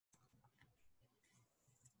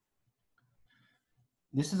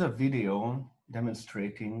This is a video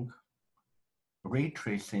demonstrating ray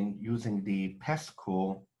tracing using the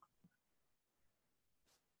PASCO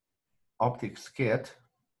optics kit.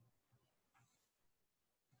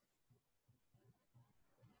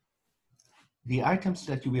 The items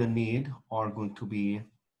that you will need are going to be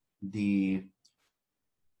the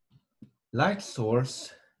light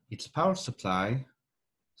source, its power supply,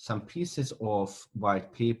 some pieces of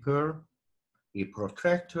white paper, a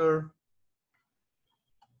protractor,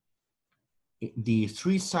 the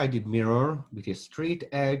three-sided mirror with a straight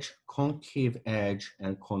edge, concave edge,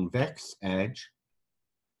 and convex edge,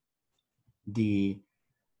 the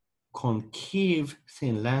concave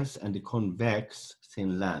thin lens and the convex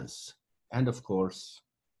thin lens, and of course,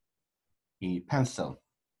 a pencil.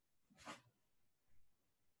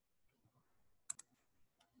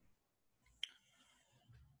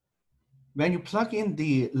 When you plug in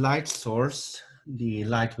the light source, the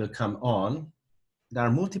light will come on. There are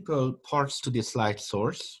multiple parts to this light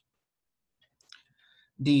source.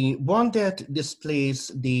 The one that displays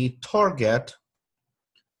the target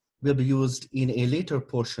will be used in a later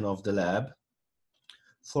portion of the lab.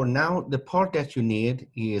 For now, the part that you need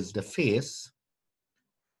is the face,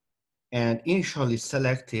 and initially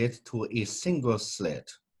select it to a single slit.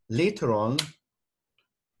 Later on,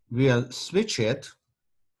 we'll switch it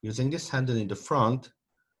using this handle in the front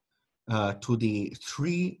to the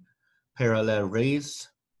 3 parallel rays.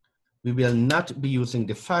 We will not be using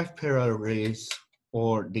the 5 parallel rays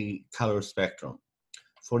or the color spectrum.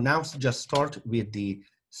 For now, just start with the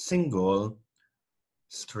single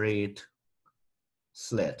straight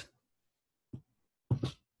slit.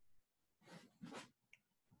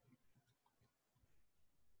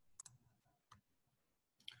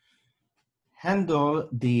 Handle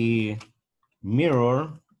the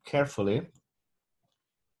mirror carefully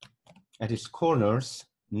at its corners.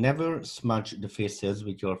 Never smudge the faces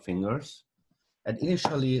with your fingers, and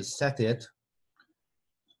initially set it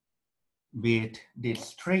with the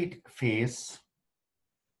straight face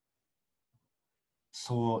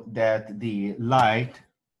so that the light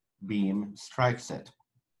beam strikes it.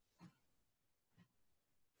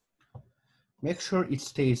 Make sure it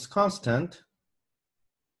stays constant.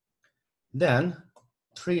 Then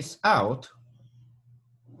trace out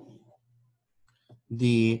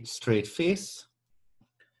the straight face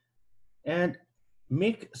and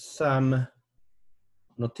make some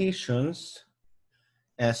notations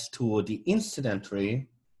as to the incident ray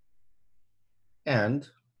and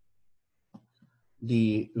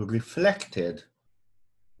the reflected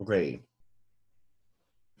ray.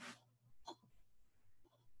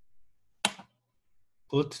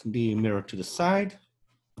 Put the mirror to the side,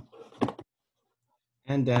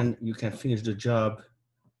 and then you can finish the job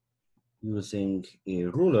using a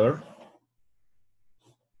ruler.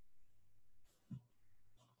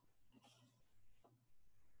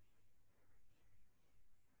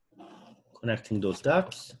 Connecting those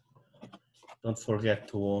dots. Don't forget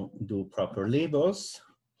to do proper labels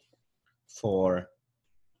for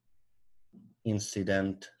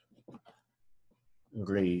incident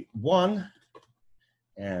ray 1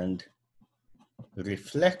 and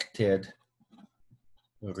reflected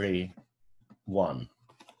ray 1.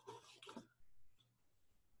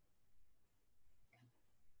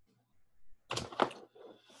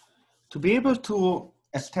 To be able to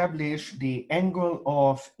establish the angle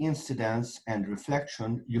of incidence and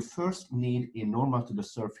reflection, you first need a normal to the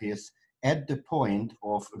surface at the point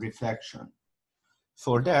of reflection.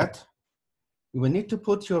 For that, you will need to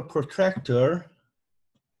put your protractor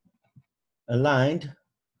aligned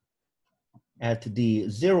at the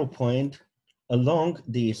 0 point along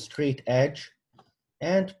the straight edge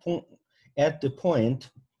and at the point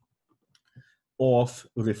of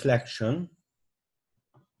reflection,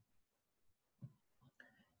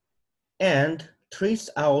 and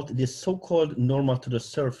trace out the so-called normal to the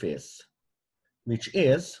surface, which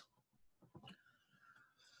is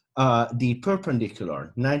the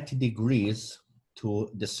perpendicular 90 degrees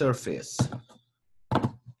to the surface,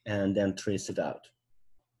 and then trace it out.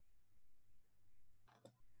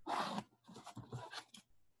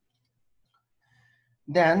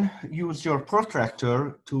 Then use your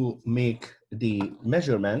protractor to make the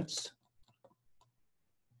measurements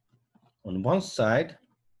on one side.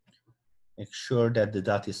 Make sure that the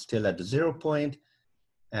dot is still at the 0 point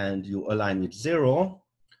and you align with 0.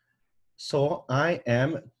 So I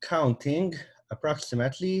am counting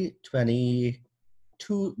approximately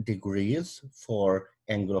 22 degrees for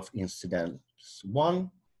angle of incidence 1.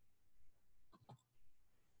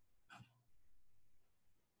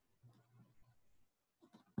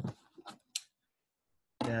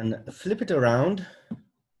 Then flip it around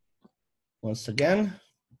once again.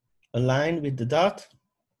 a line with the dot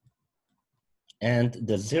and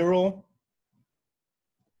the 0.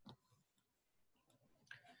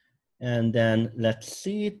 And then let's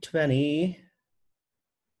see, 20,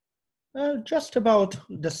 just about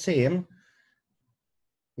the same.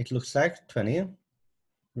 It looks like 20,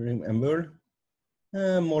 remember,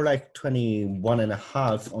 more like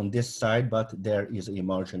 21.5 on this side, but there is a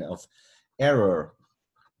margin of error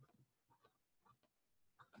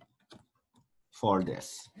for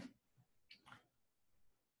this.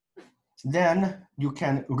 Then you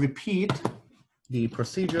can repeat the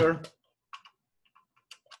procedure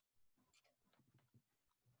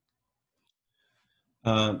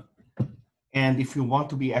and if you want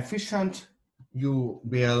to be efficient, you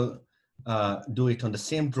will do it on the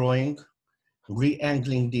same drawing,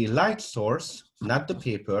 re-angling the light source, not the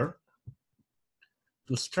paper,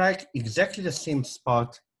 to strike exactly the same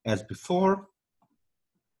spot as before.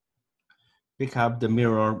 Pick up the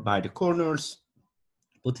mirror by the corners,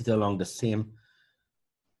 put it along the same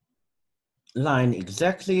line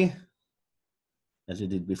exactly as you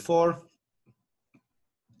did before,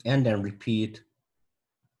 and then repeat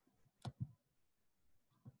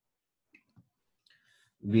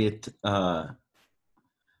with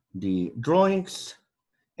the drawings,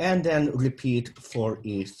 and then repeat for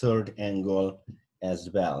a third angle as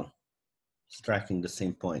well, striking the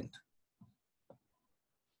same point.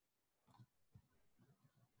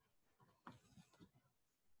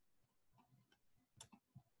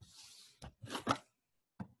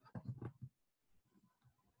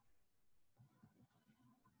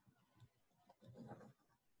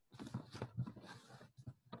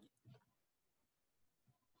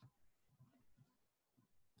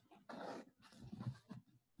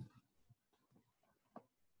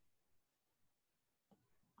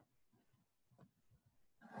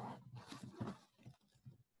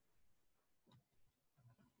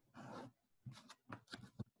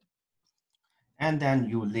 And then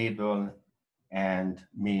you label and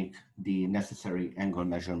make the necessary angle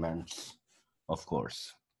measurements, of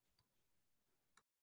course.